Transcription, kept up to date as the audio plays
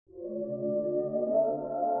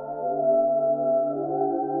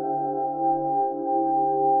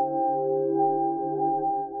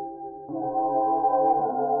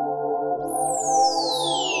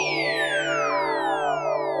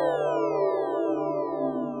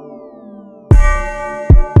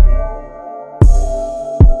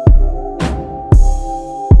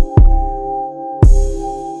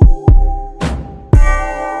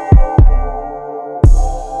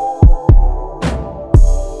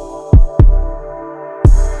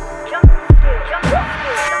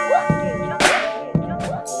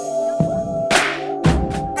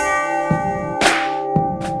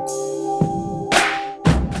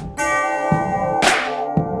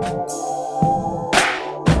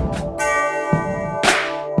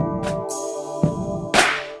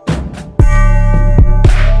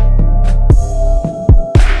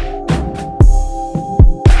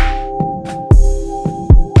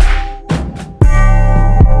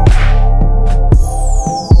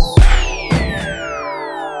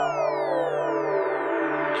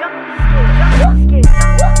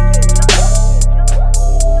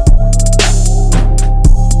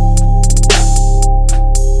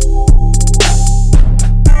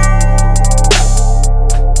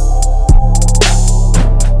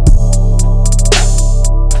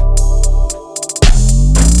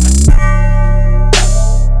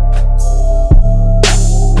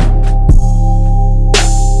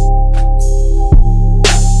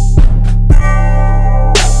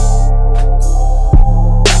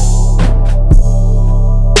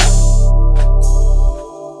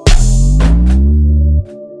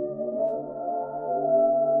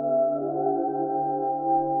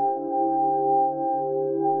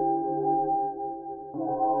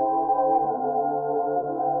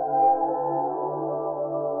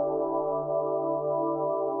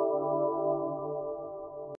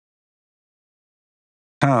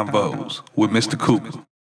Convos with Mr. Cooper.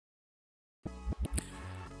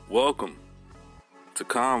 Welcome to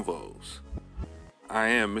Convos. I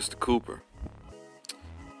am Mr. Cooper.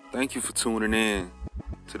 Thank you for tuning in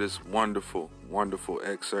to this wonderful, wonderful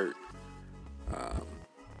excerpt.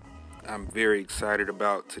 I'm very excited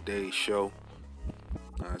about today's show.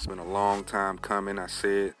 It's been a long time coming. I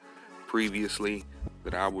said previously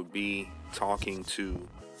that I would be talking to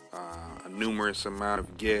a numerous amount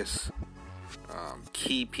of guests,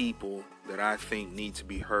 key people that I think need to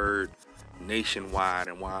be heard nationwide,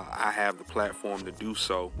 and while I have the platform to do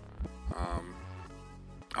so,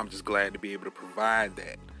 I'm just glad to be able to provide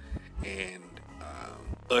that and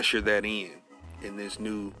usher that in this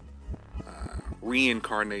new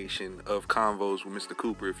reincarnation of Convos with Mr.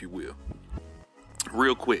 Cooper, if you will.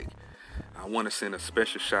 Real quick, I want to send a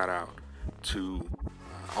special shout out to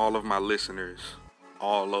all of my listeners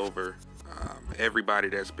all over, everybody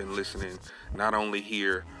that's been listening, not only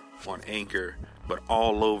here on Anchor, but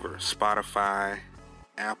all over Spotify,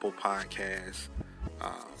 Apple Podcasts,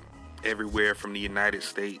 everywhere from the United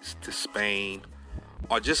States to Spain,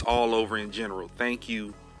 or just all over in general. Thank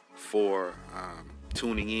you for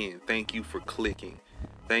tuning in. Thank you for clicking.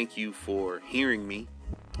 Thank you for hearing me.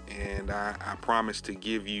 And I promise to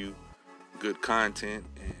give you good content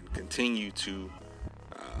and continue to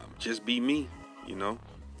just be me,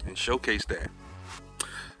 and showcase that.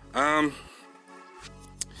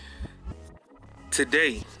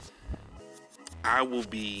 Today, I will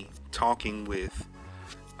be talking with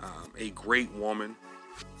a great woman,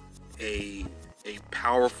 a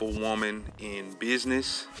powerful woman in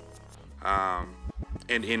business,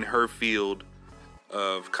 and in her field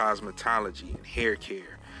of cosmetology and hair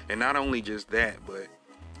care. And not only just that, but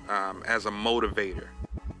as a motivator,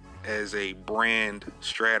 as a brand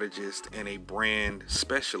strategist and a brand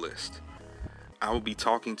specialist. I will be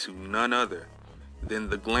talking to none other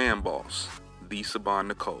than the Glam Boss, the Saban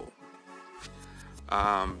Nicole.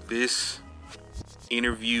 This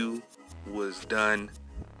interview was done,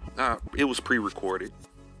 it was pre-recorded,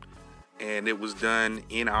 and it was done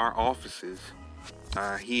in our offices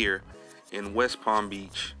here in West Palm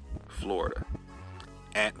Beach, Florida,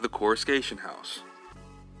 at the Coruscation House.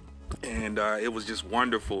 And it was just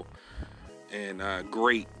wonderful and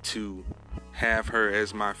great to have her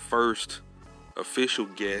as my first official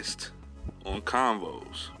guest on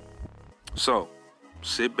Convos. So,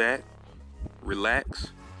 sit back,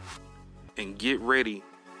 relax, and get ready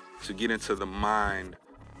to get into the mind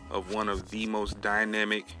of one of the most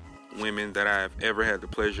dynamic women that I have ever had the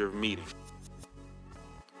pleasure of meeting.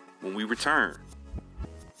 When we return,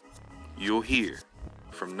 you'll hear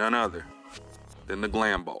from none other than the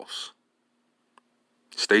Glam Boss.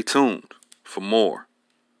 Stay tuned for more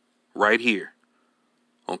right here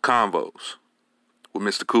on Convos with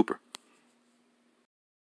Mr. Cooper.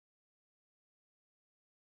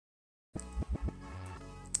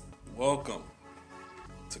 Welcome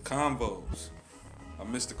to Convos.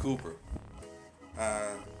 I'm Mr. Cooper.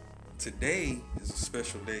 Today is a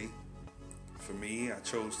special day for me. I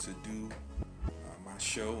chose to do my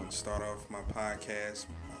show and start off my podcast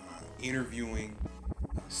interviewing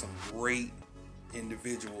some great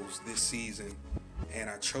individuals this season. And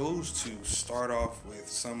I chose to start off with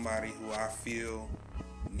somebody who I feel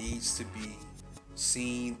needs to be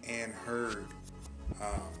seen and heard,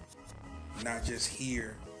 not just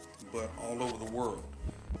here, but all over the world.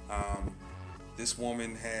 This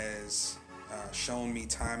woman has shown me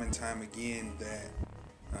time and time again that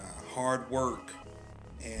hard work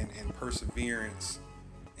and perseverance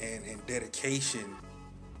and dedication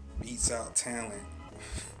beats out talent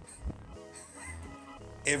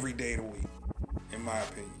every day of the week, in my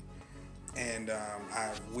opinion. And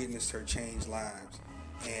I've witnessed her change lives.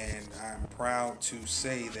 And I'm proud to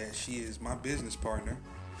say that she is my business partner.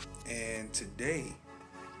 And today,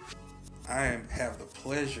 I have the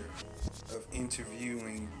pleasure of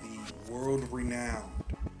interviewing the world-renowned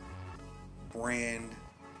brand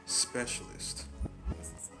specialist,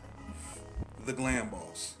 the Glam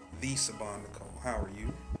Boss, the Saban Nicole. How are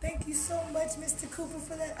you? Thank you so much, Mr. Cooper,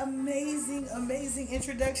 for that amazing, amazing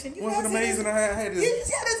introduction. Wasn't it amazing? I had you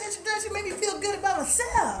just had this introduction, made me feel good about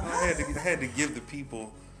myself. I had to give the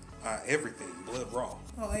people everything, blood raw.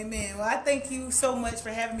 Oh, amen. Well, I thank you so much for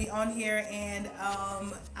having me on here, and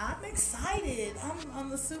I'm excited.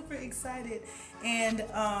 I'm super excited, and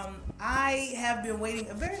I have been waiting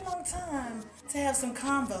a very long time to have some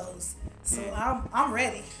combos, so I'm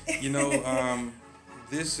ready.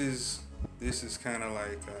 This is kind of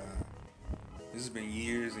like this has been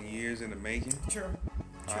years and years in the making. True.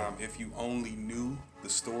 If you only knew the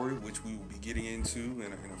story, which we will be getting into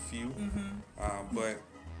in a few, but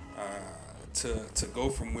to go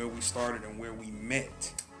from where we started and where we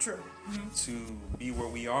met True. to be where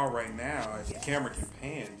we are right now. As the camera can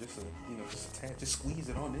pan, just a tad, just squeeze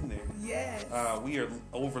it on in there. Yes. We are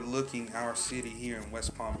overlooking our city here in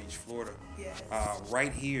West Palm Beach, Florida. Yes.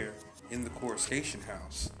 Right here in the Court Station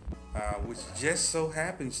House, which just so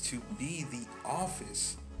happens to be the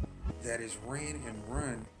office that is ran and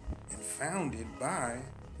run and founded by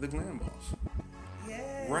the Glam Boss.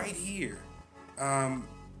 Yes. Right here.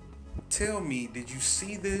 Tell me, did you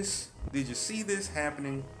see this? Did you see this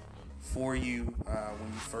happening for you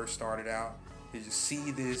when you first started out? Did you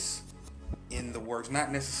see this in the works?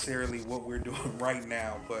 Not necessarily what we're doing right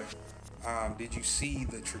now, but did you see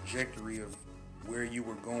the trajectory of where you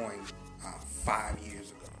were going 5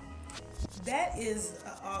 years ago? That is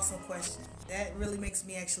an awesome question. That really makes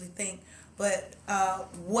me actually think. But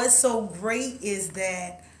what's so great is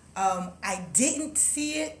that I didn't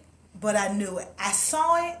see it, but I knew it. I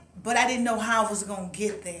saw it, but I didn't know how I was gonna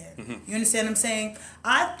get there. You understand what I'm saying?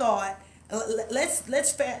 I thought let's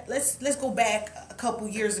go back a couple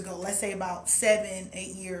years ago. Let's say about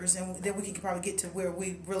 7-8 years, and then we can probably get to where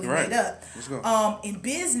we really made up. Let's go. In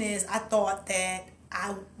business, I thought that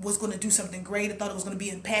I was going to do something great. I thought it was going to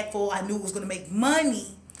be impactful. I knew it was going to make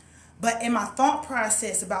money. But in my thought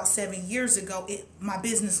process about 7 years ago, my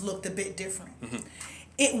business looked a bit different.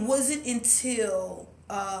 It wasn't until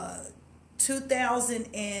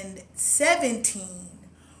 2017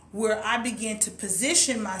 where I began to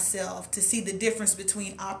position myself to see the difference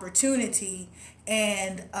between opportunity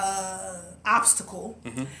and obstacle.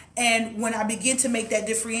 And when I began to make that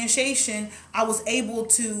differentiation, I was able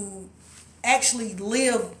to actually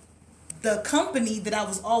live the company that I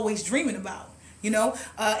was always dreaming about, and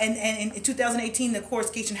in 2018 the Court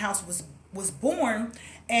Station House was born,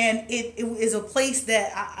 and it is a place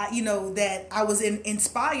that that I was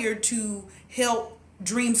inspired to help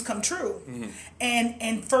dreams come true.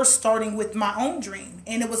 And first starting with my own dream,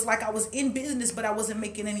 and it was like I was in business but I wasn't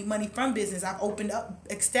making any money from business. I've opened up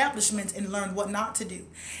establishments and learned what not to do,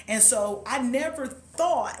 and so I never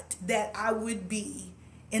thought that I would be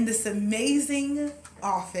in this amazing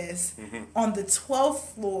office on the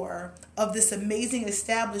 12th floor of this amazing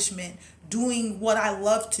establishment doing what I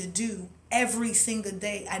love to do every single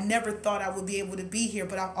day. I never thought I would be able to be here,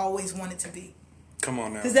 but I've always wanted to be. Come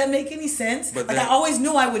on now. Does that make any sense? But I always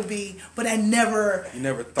knew I would be, but I never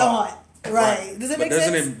thought. Right. Does that make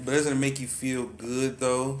sense? But doesn't it make you feel good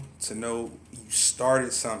though to know you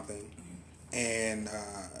started something and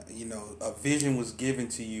a vision was given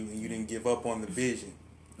to you and you didn't give up on the vision.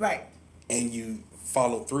 Right. And you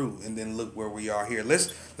follow through, and then look where we are here.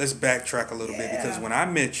 Let's backtrack a little bit, because when I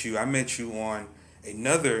met you on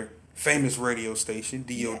another famous radio station,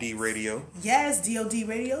 DOD Radio. Yes, DOD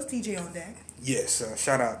Radio's DJ on deck. Yes,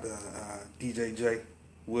 shout out to DJ J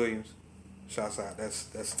Williams. Shouts out.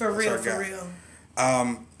 That's for real, our guy. For real.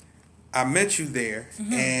 I met you there,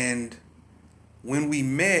 and when we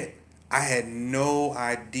met, I had no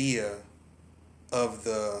idea of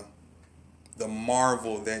the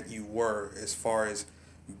marvel that you were as far as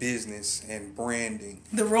business and branding.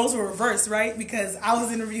 The roles were reversed, right? Because I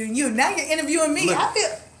was interviewing you. Now you're interviewing me. Look, I feel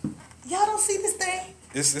y'all don't see this thing.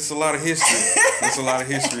 It's a lot of history. There's a lot of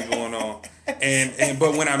history going on.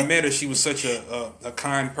 But when I met her, she was such a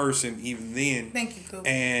kind person even then. Thank you, Coop.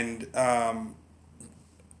 And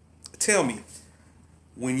tell me,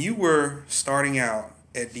 when you were starting out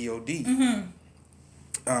at DOD,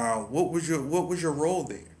 what was your role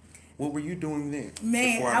there? What were you doing then?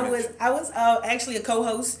 Man, I was actually a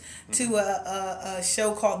co-host to a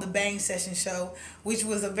show called The Bang Session Show, which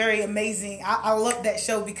was a very amazing. I loved that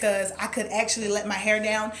show because I could actually let my hair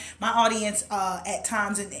down. My audience at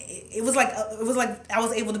times, and it was like I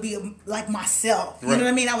was able to be like myself. You know what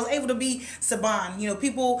I mean? I was able to be Saban.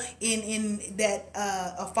 People in that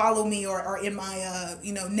follow me or in my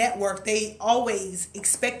network, they always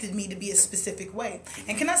expected me to be a specific way.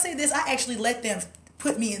 And can I say this? I actually let them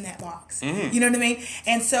put me in that box. You know what I mean?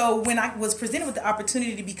 And so when I was presented with the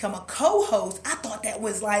opportunity to become a co-host, I thought that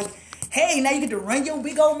was like, hey, now you get to run your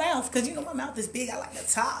big old mouth, because my mouth is big. I like to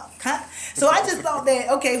talk. So I just thought that,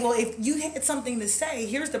 okay, well, if you had something to say,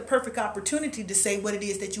 here's the perfect opportunity to say what it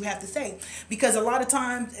is that you have to say. Because a lot of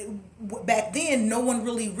times back then, no one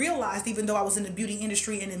really realized, even though I was in the beauty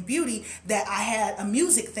industry and in beauty, that I had a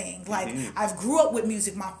music thing. Like, I've grew up with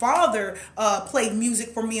music. My father played music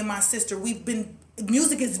for me and my sister.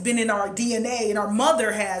 Music has been in our DNA, and our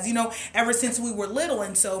mother has, ever since we were little.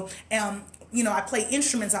 And so I play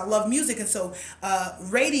instruments. I love music, and so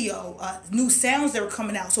radio, new sounds that were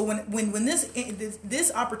coming out. So when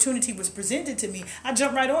this opportunity was presented to me, I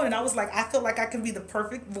jumped right on, and I was like, I feel like I can be the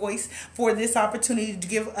perfect voice for this opportunity to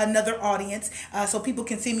give another audience, so people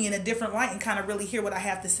can see me in a different light and kind of really hear what I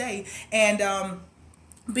have to say. And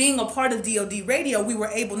being a part of DOD Radio, we were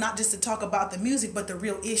able not just to talk about the music, but the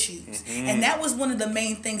real issues. And that was one of the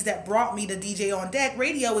main things that brought me to DJ on Deck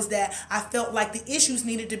Radio, is that I felt like the issues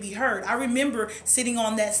needed to be heard. I remember sitting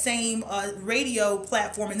on that same radio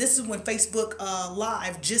platform, and this is when Facebook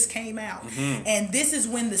Live just came out. And this is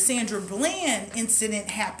when the Sandra Bland incident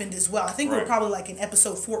happened as well. I think we were probably like in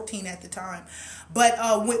episode 14 at the time.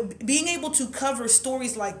 But being able to cover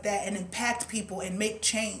stories like that and impact people and make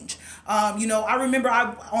change. I remember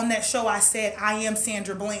on that show I said, I am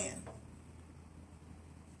Sandra Bland.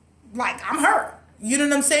 Like, I'm her. You know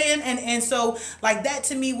what I'm saying? And so, like, that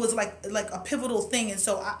to me was like a pivotal thing. And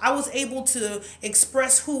so I was able to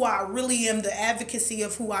express who I really am, the advocacy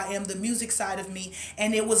of who I am, the music side of me.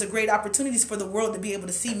 And it was a great opportunity for the world to be able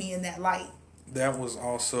to see me in that light. That was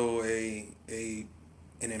also an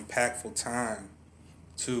impactful time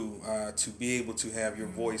to be able to have your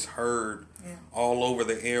voice heard all over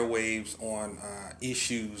the airwaves on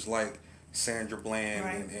issues like Sandra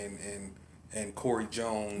Bland and Corey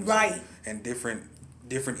Jones, and different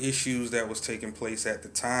issues that was taking place at the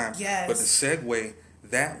time. Yes. But the segue,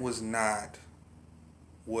 that was not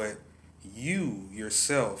what you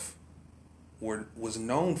yourself was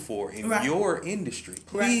known for in your industry.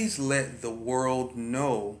 Please let the world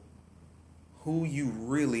know who you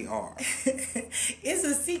really are. It's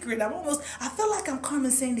a secret. I feel like I'm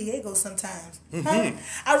Carmen Sandiego sometimes.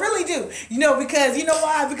 I really do. Because you know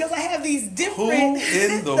why? Because I have these different... Who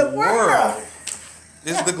in the world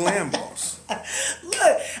is the Glam Boss?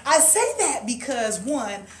 Look, I say that because,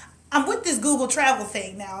 one, I'm with this Google travel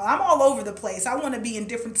thing now. I'm all over the place. I want to be in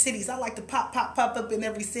different cities. I like to pop up in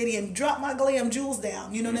every city and drop my glam jewels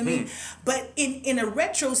down. You know what I mean? But in a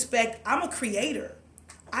retrospect, I'm a creator.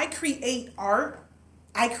 I create art.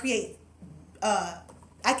 I can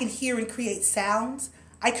hear and create sounds.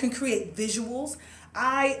 I can create visuals.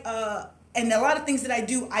 And a lot of things that I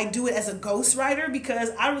do it as a ghostwriter,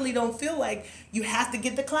 because I really don't feel like you have to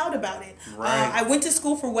get the clout about it. I went to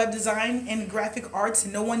school for web design and graphic arts,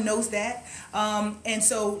 and no one knows that. And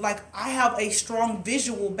so, like, I have a strong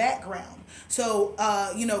visual background. So,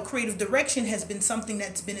 creative direction has been something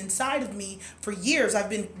that's been inside of me for years. I've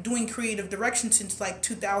been doing creative direction since like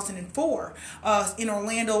 2004 in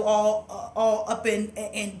Orlando, all up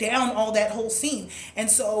and down all that whole scene. And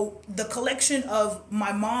so the collection of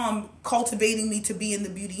my mom cultivating me to be in the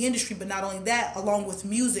beauty industry, but not only that, along with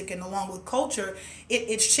music and along with culture,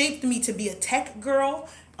 it shaped me to be a tech girl,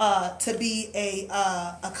 to be a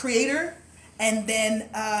creator, and then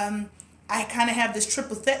I kind of have this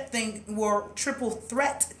triple threat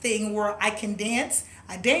thing where I can dance.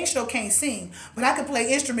 I dang sure can't sing, but I can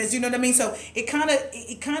play instruments. You know what I mean? So it kind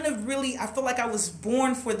of really, I feel like I was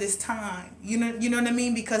born for this time. You know what I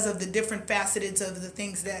mean? Because of the different facets of the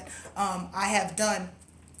things that I have done.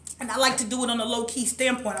 And I like to do it on a low-key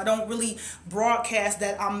standpoint. I don't really broadcast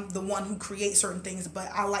that I'm the one who creates certain things, but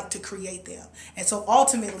I like to create them. And so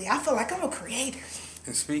ultimately, I feel like I'm a creator.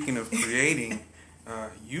 And speaking of creating,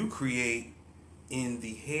 you create in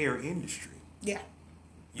the hair industry. Yeah.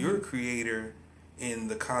 You're a creator in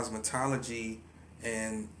the cosmetology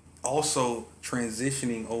and also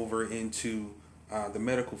transitioning over into the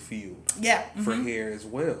medical field for hair as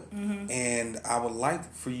well. And I would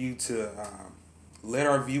like for you to let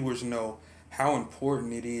our viewers know how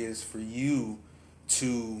important it is for you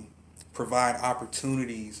to provide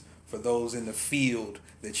opportunities for those in the field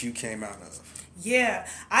that you came out of. Yeah,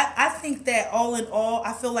 I think that all in all,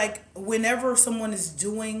 I feel like whenever someone is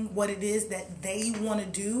doing what it is that they want to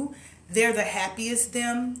do, they're the happiest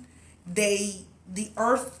them. The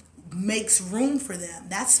earth makes room for them.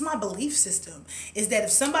 That's my belief system, is that if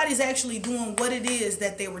somebody's actually doing what it is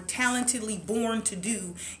that they were talentedly born to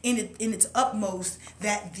do in its utmost,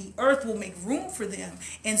 that the earth will make room for them.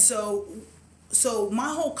 And so my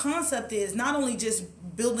whole concept is not only just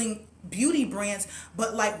building beauty brands,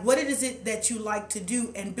 but like, what is it that you like to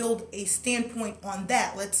do, and build a standpoint on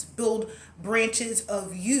that. Let's build branches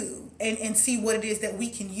of you and see what it is that we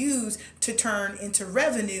can use to turn into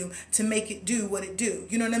revenue to make it do what it do.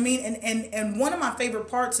 You know what I mean? And one of my favorite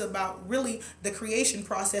parts about really the creation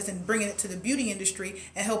process and bringing it to the beauty industry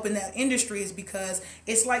and helping that industry is because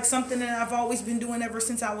it's like something that I've always been doing ever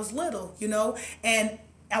since I was little, and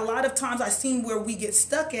a lot of times I've seen where we get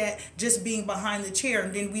stuck at just being behind the chair,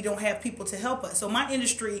 and then we don't have people to help us. So my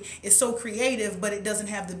industry is so creative, but it doesn't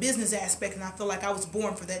have the business aspect, and I feel like I was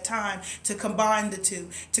born for that time to combine the two,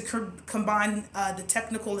 to combine the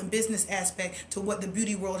technical and business aspect to what the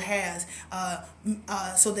beauty world has,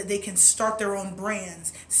 so that they can start their own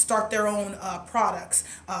brands, start their own products,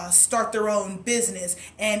 start their own business,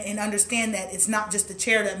 and understand that it's not just the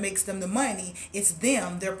chair that makes them the money, it's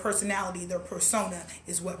them, their personality, their persona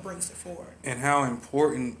is what brings it forward. And how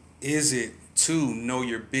important is it to know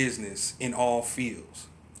your business in all fields?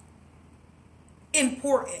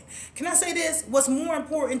 Important. Can I say this? What's more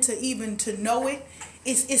important to even to know it,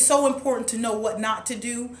 it's so important to know what not to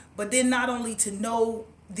do, but then not only to know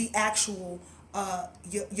the actual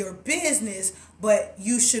your business, but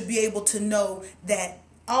you should be able to know that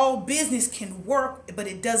all business can work, but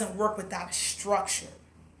it doesn't work without a structure.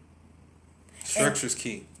 Structure is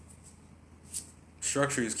key.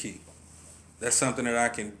 Structure is key. That's something that I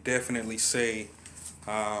can definitely say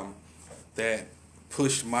that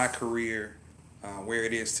pushed my career where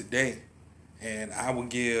it is today. And I will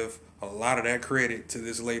give a lot of that credit to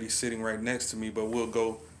this lady sitting right next to me, but we'll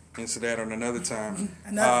go into that on another time.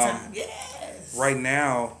 Another time, yes. Right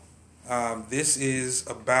now, this is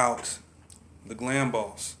about the Glam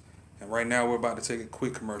Boss. And right now we're about to take a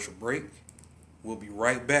quick commercial break. We'll be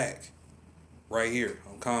right back right here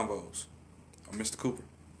on Convos. I'm Mr. Cooper.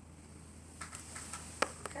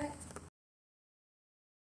 Okay.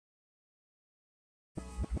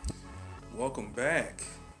 Welcome back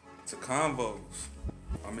to Convos.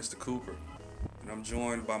 I'm Mr. Cooper, and I'm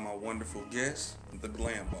joined by my wonderful guest, the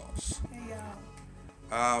Glam Boss. Hey,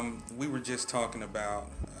 y'all. We were just talking about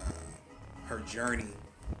her journey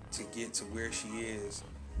to get to where she is,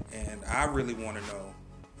 and I really want to know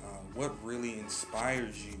what really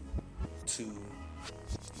inspires you to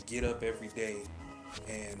get up every day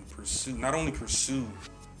and not only pursue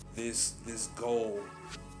this goal,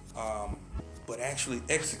 but actually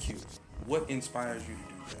execute. What inspires you to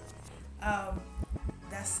do that?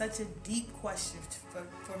 That's such a deep question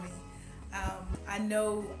for me. I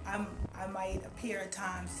know I might appear at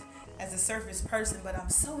times as a surface person, but I'm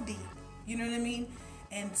so deep. You know what I mean?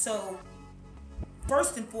 And so,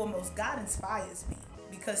 first and foremost, God inspires me,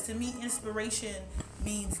 because to me, inspiration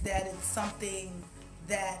means that it's something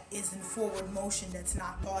that is in forward motion that's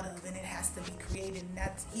not thought of, and it has to be created,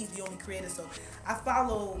 and he's the only creator. So I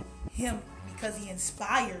follow him because he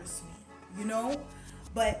inspires me, you know?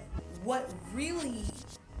 But what really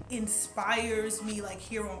inspires me, like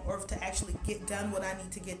here on earth, to actually get done what I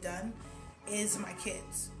need to get done is my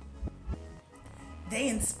kids. They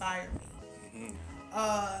inspire me.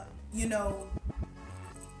 You know,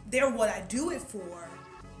 they're what I do it for,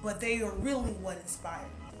 but they are really what inspire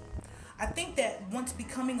me. I think that once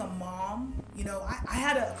becoming a mom, you know, I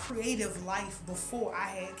had a creative life before I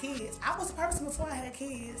had kids. I was a person before I had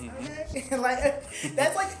kids. Okay? Like,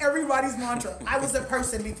 that's like everybody's mantra. I was a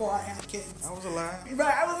person before I had kids. I was alive.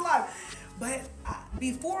 Right, I was alive. But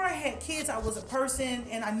before I had kids, I was a person,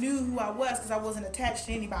 and I knew who I was because I wasn't attached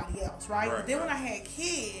to anybody else, right? But then when I had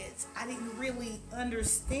kids, I didn't really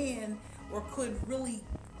understand or could really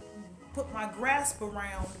put my grasp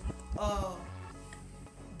around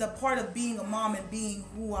the part of being a mom and being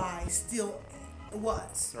who I still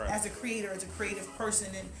was as a creator, as a creative person,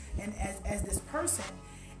 and as this person.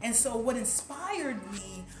 And so what inspired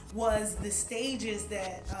me was the stages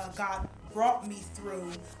that God brought me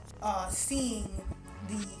through, seeing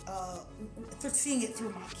it through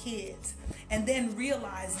my kids, and then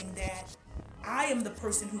realizing that I am the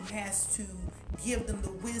person who has to give them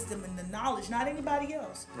the wisdom and the knowledge, not anybody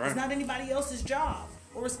else. Right. It's not anybody else's job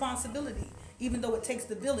or responsibility, even though it takes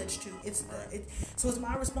the village to. So it's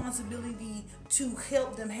my responsibility to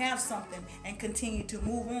help them have something and continue to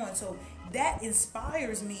move on. So that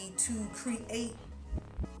inspires me to create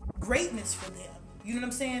greatness for them. You know what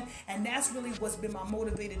I'm saying? And that's really what's been my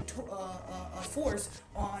motivated force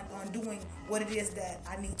on doing what it is that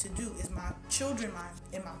I need to do. Is my children, my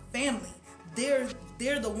family.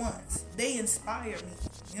 They're the ones. They inspire me.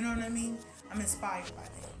 You know what I mean? I'm inspired by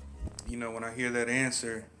them. You know, when I hear that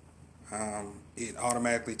answer, it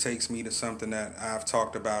automatically takes me to something that I've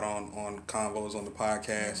talked about on Convos on the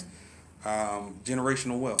podcast,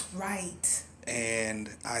 generational wealth. Right. And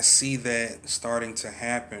I see that starting to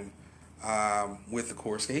happen with the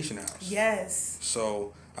Coruscation House. Yes.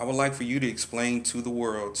 So I would like for you to explain to the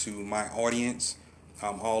world, to my audience,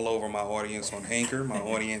 all over my audience on Anchor, my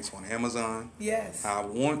audience on Amazon. Yes. I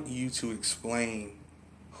want you to explain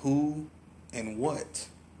who and what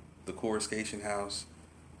the Coruscation House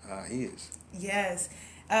is. Yes.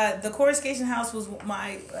 The Coruscation House was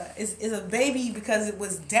my is a baby because it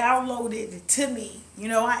was downloaded to me. You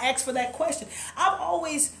know, I asked for that question. I've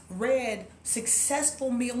always read successful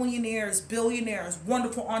millionaires, billionaires,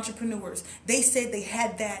 wonderful entrepreneurs. They said they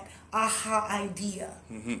had that aha idea.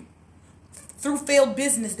 Mm-hmm. Through failed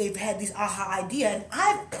business, they've had these aha idea, and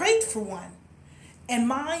I've prayed for one. And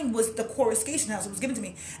mine was the Coruscation House. It was given to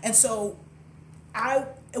me, and so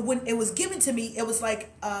when it was given to me, it was like,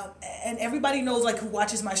 and everybody knows, like, who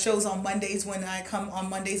watches my shows on Mondays when I come on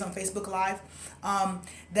Mondays on Facebook Live,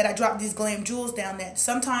 that I drop these glam jewels down. That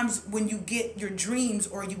sometimes when you get your dreams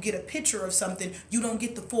or you get a picture of something, you don't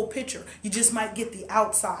get the full picture. You just might get the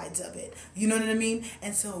outsides of it. You know what I mean?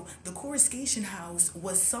 And so the Coruscation House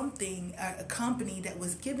was something, a company that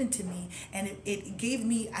was given to me, and it gave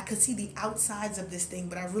me, I could see the outsides of this thing,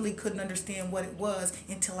 but I really couldn't understand what it was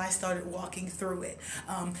until I started walking through it.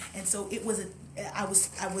 And so it was I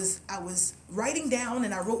was writing down,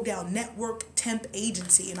 and I wrote down network temp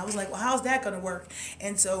agency, and I was like, well, how's that going to work?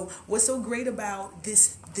 And so what's so great about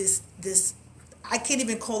this I can't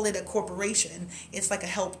even call it a corporation. It's like a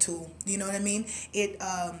help tool. You know what I mean?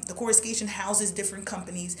 The Coruscation houses different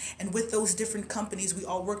companies, and with those different companies, we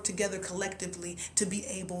all work together collectively to be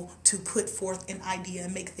able to put forth an idea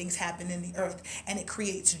and make things happen in the earth. And it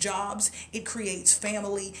creates jobs, it creates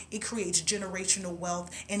family, it creates generational wealth,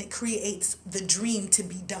 and it creates the dream to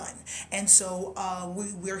be done. And so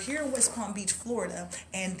we're here in West Palm Beach, Florida,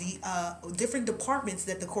 and the different departments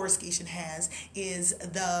that the Coruscation has is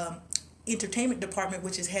the entertainment department,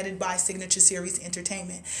 which is headed by Signature Series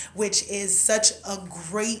Entertainment, which is such a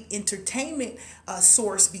great entertainment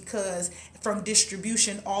source, because from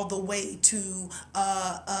distribution all the way to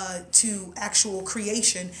actual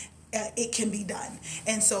creation, it can be done.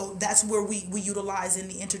 And so that's where we utilize in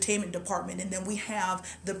the entertainment department. And then we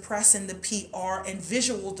have the press and the PR and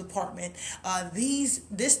visual department.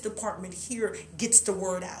 This department here gets the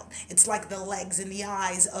word out. It's like the legs and the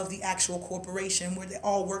eyes of the actual corporation, where they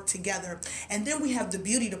all work together. And then we have the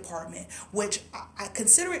beauty department, which I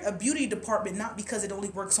consider it a beauty department, not because it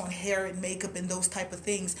only works on hair and makeup and those type of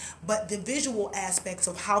things, but the visual aspects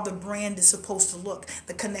of how the brand is supposed to look,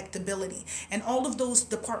 the connectability, and all of those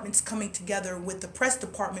departments coming together with the press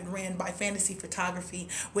department ran by Fantasy Photography,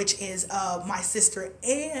 which is my sister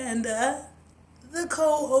and the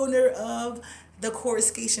co-owner of the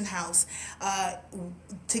Coruscation House.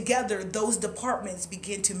 Together, those departments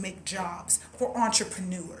begin to make jobs for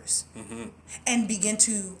entrepreneurs, mm-hmm. and begin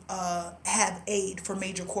to have aid for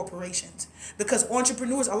major corporations. Because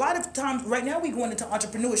entrepreneurs, a lot of times, right now we're going into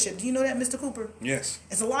entrepreneurship. Do you know that, Mr. Cooper? Yes.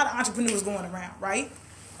 There's a lot of entrepreneurs going around, right?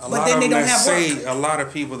 A lot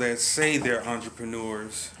of people that say they're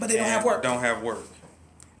entrepreneurs, but they don't have work. Don't have work.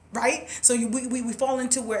 Right? So we fall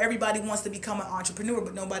into where everybody wants to become an entrepreneur,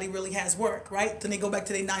 but nobody really has work, right? Then they go back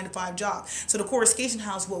to their 9-to-5 job. So the Coruscation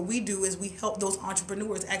House, what we do is we help those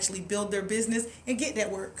entrepreneurs actually build their business and get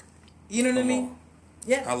that work. You know what I mean?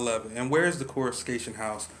 Yeah. I love it. And where is the Coruscation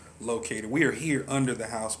House located? We are here under the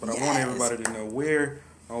house, but I want everybody to know, where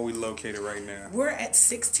are we located right now? We're at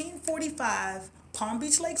 1645 Palm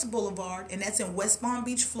Beach Lakes Boulevard, and that's in West Palm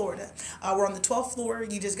Beach, Florida. We're on the 12th floor.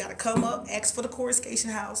 You just got to come up, ask for the Coruscation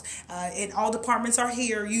House, and all departments are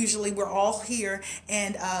here. Usually we're all here,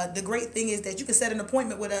 and the great thing is that you can set an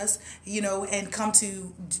appointment with us, you know, and come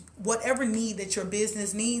to whatever need that your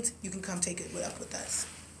business needs. You can come take it up with us.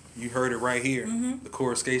 You heard it right here. Mm-hmm. The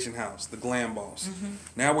Coruscation House, the Glam Boss. Mm-hmm.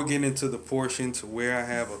 Now we're getting into the portion to where I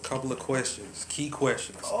have a couple of questions, key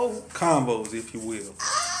questions, Oh, combos, if you will.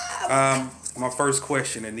 My first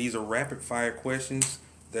question, and these are rapid fire questions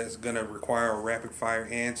that's gonna require rapid fire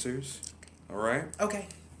answers. All right. Okay.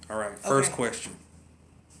 All right. First Okay. question.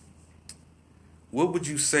 What would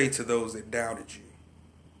you say to those that doubted you?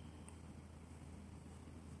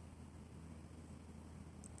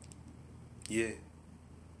 Yeah.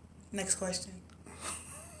 Next question.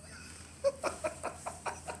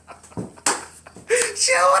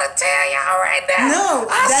 She don't want to tell y'all right now. No,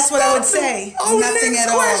 that's what I would say. Nothing at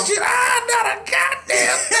all. Not a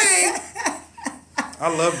goddamn thing. I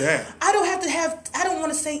love that. I don't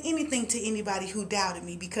want to say anything to anybody who doubted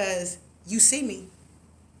me, because you see me.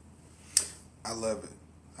 I love it.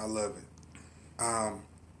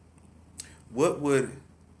 What would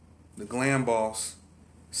the Glam Boss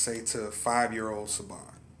say to a 5-year-old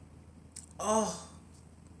Saban? Oh,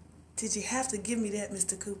 did you have to give me that,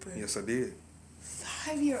 Mr. Cooper? Yes, I did.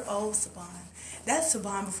 5-year-old Saban. That's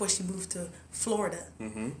Saban before she moved to Florida.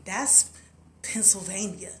 Mm-hmm. That's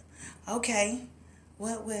Pennsylvania. Okay.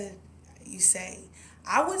 What would you say?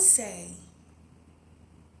 I would say,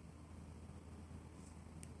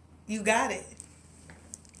 you got it.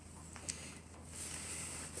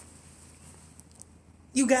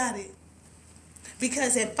 You got it.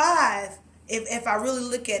 Because at 5, if I really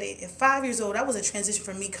look at it, at 5 years old, that was a transition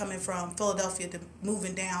for me coming from Philadelphia to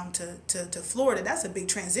moving down to Florida. That's a big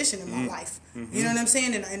transition in my life. You know what I'm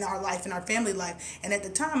saying? In our life, in our family life. And at the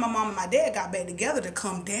time, my mom and my dad got back together to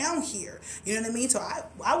come down here. You know what I mean? So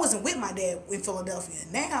I wasn't with my dad in Philadelphia.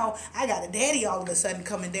 Now I got a daddy all of a sudden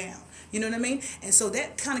coming down. You know what I mean? And so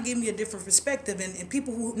that kind of gave me a different perspective. And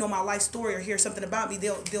people who know my life story or hear something about me,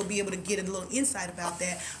 they'll be able to get a little insight about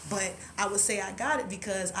that. But I would say I got it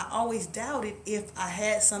because I always doubted if I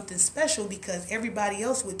had something special, because everybody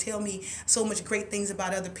else would tell me so much great things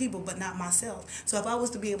about other people, but not myself. So if I was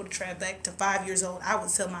to be able to travel back to 5 years old, I would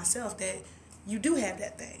tell myself that you do have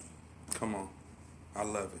that thing. Come on. I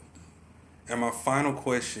love it. And my final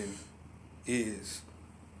question is,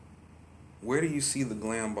 where do you see the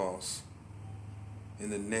Glam Boss in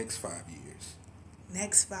the next 5 years?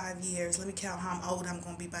 Next 5 years. Let me count how old I'm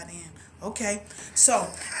going to be by then. Okay. So,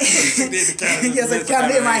 Yes, I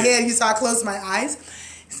counted in my head. You saw I closed my eyes.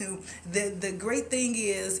 So the great thing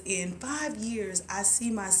is, in 5 years, I see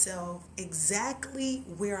myself exactly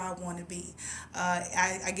where I want to be.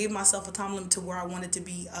 I gave myself a time limit to where I wanted to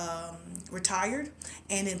be retired.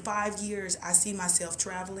 And in 5 years, I see myself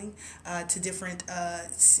traveling to different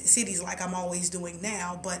cities like I'm always doing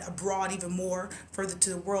now, but abroad even more, further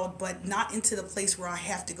to the world, but not into the place where I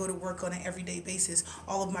have to go to work on an everyday basis.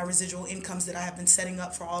 All of my residual incomes that I have been setting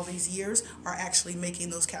up for all these years are actually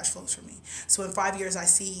making those cash flows for me. So in 5 years, I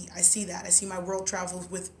see that. I see my world travels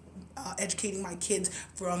with educating my kids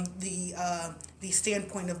from the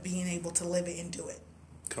standpoint of being able to live it and do it.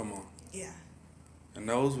 Come on. Yeah. And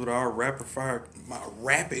those with our rapid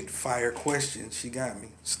fire questions. She got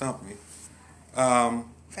me, stumped me.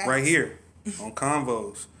 Right here on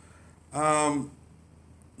Convos.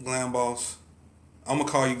 Glam Boss. I'm gonna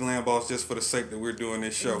call you Glam Boss just for the sake that we're doing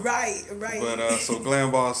this show. Right. But so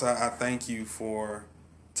Glam Boss, I thank you for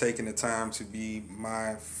taking the time to be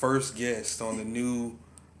my first guest on the new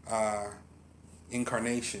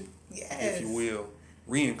incarnation, if you will,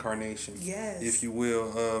 reincarnation, if you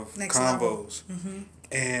will, of Next Convos.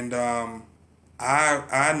 And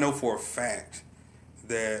I know for a fact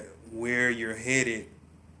that where you're headed,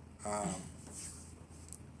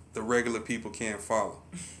 the regular people can't follow.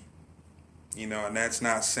 You know, and that's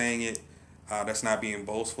not saying it, that's not being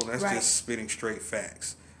boastful, that's just spitting straight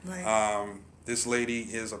facts. This lady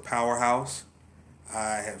is a powerhouse.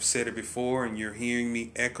 I have said it before, and you're hearing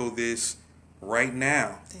me echo this right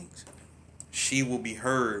now. Thanks. She will be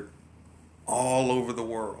heard all over the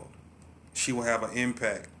world. She will have an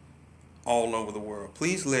impact all over the world.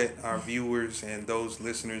 Please let our viewers and those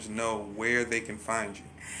listeners know where they can find you.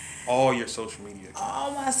 All your social media accounts.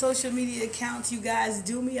 All my social media accounts, you guys,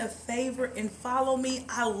 do me a favor and follow me.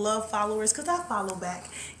 I love followers because I follow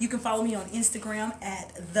back. You can follow me on Instagram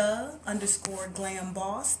at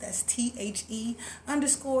 _GlamBoss. That's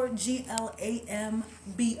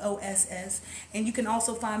THE_GLAMBOSS. And you can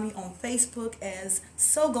also find me on Facebook as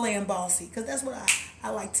So Glam Bossy, because that's what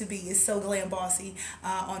I like to be, is So Glam Bossy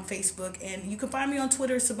on Facebook. And you can find me on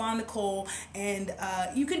Twitter, Saban Nicole, and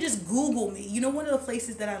you can just Google me. You know, one of the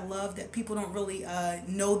places that I love that people don't really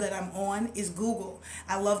know that I'm on is Google.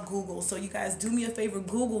 I love Google. So you guys, do me a favor,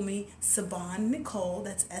 Google me, Saban Nicole.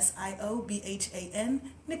 That's SIOBHAN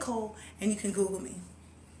Nicole, and you can Google me.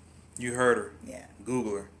 You heard her. Yeah.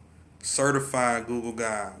 Google her. Certified Google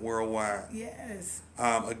guy worldwide. Yes.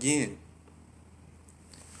 Again,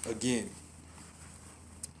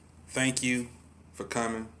 thank you for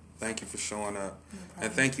coming. Thank you for showing up. No,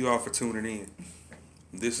 and thank you all for tuning in.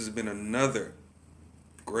 This has been another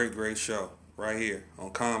great show right here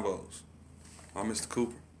on Convos. I'm Mr.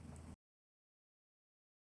 Cooper.